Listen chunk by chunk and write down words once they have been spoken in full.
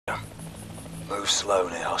Move slow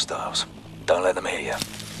near hostiles. Don't let them hear you.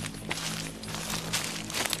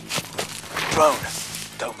 Drone,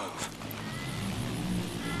 don't move.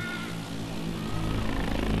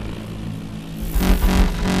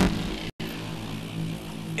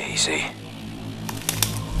 Easy.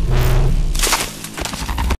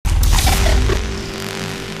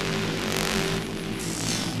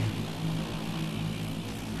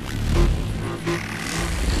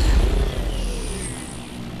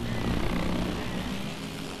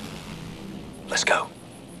 Let's go.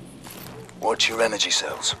 Watch your energy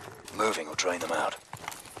cells. Moving will drain them out.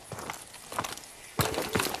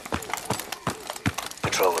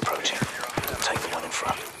 Patrol approaching. Take the one in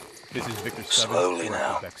front. This is Victor 7. Slowly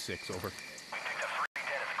now. Quebec 6, over.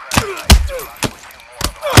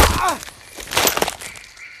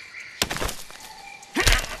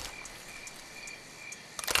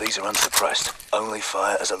 These are unsuppressed. Only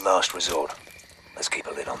fire as a last resort. Let's keep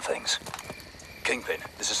a lid on things. Kingpin,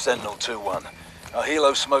 this is Sentinel 2-1. Our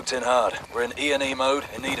helo smoked in hard. We're in E&E mode,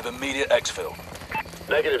 in need of immediate exfil.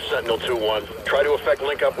 Negative, Sentinel 2-1. Try to effect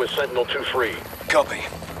link up with Sentinel 2-3. Copy.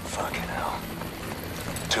 Fucking hell.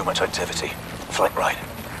 Too much activity. Flank right.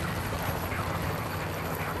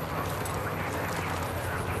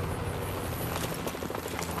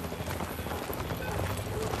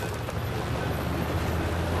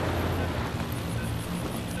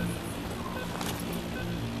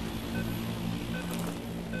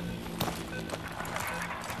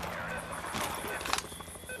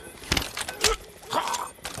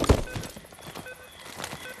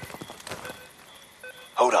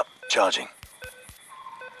 Hold up. Charging.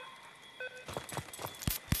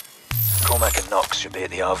 Cormac and Knox should be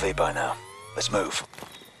at the RV by now. Let's move.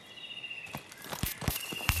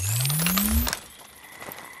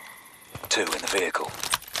 Two in the vehicle.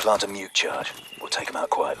 Plant a mute charge. We'll take him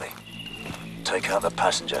out quietly. Take out the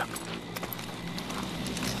passenger.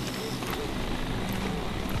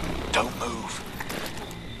 Don't move.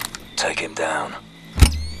 Take him down.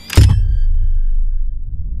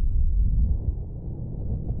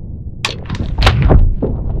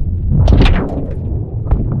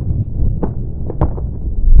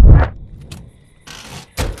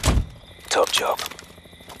 Top job.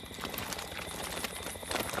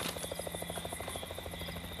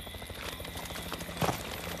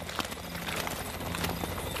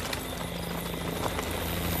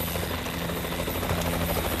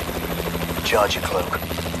 Charge your cloak.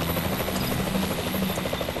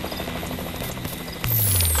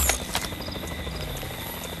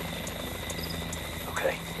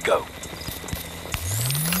 Okay, go.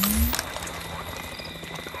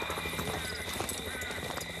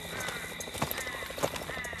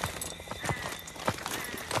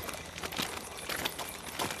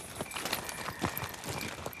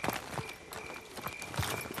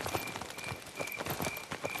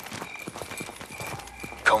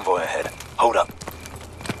 Convoy ahead. Hold up.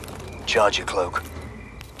 Charge your cloak.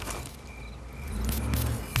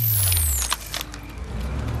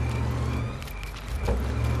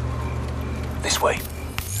 This way.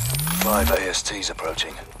 5 ASTs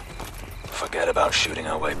approaching. Forget about shooting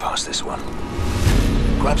our way past this one.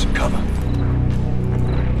 Grab some cover.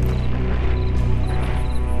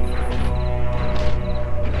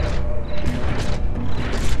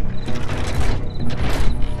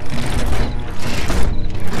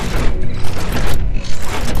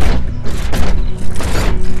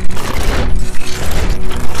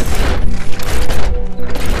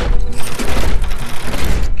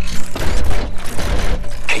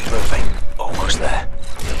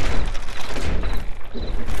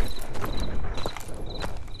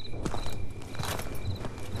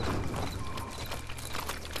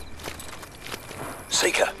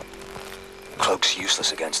 Seeker. Cloak's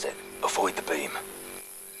useless against it. Avoid the beam.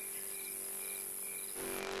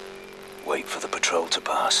 Wait for the patrol to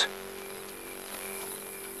pass.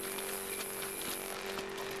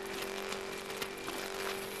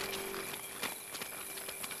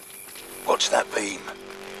 Watch that beam.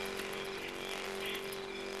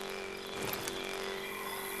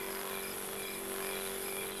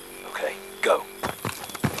 Okay, go.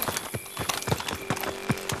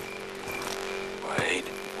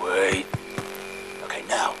 Wait. Okay,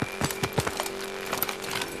 now.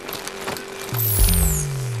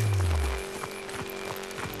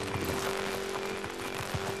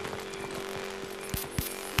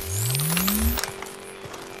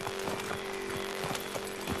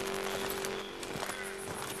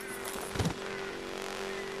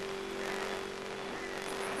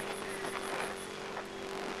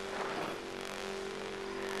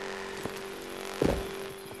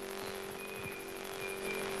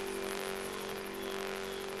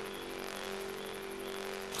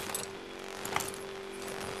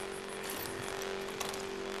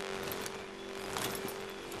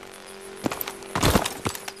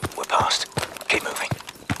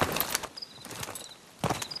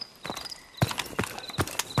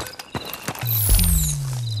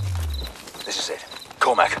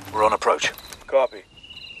 We're on approach. Copy.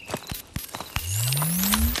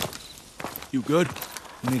 You good?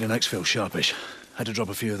 We need an exfil sharpish. Had to drop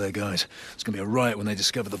a few of their guys. It's gonna be a riot when they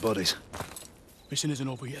discover the bodies. Mission isn't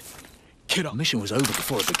over yet. Get up. The mission was over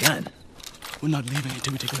before it began. We're not leaving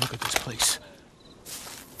until we take a look at this place.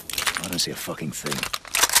 I don't see a fucking thing.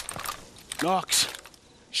 Knox,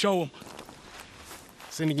 show them.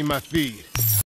 Sending you my feed.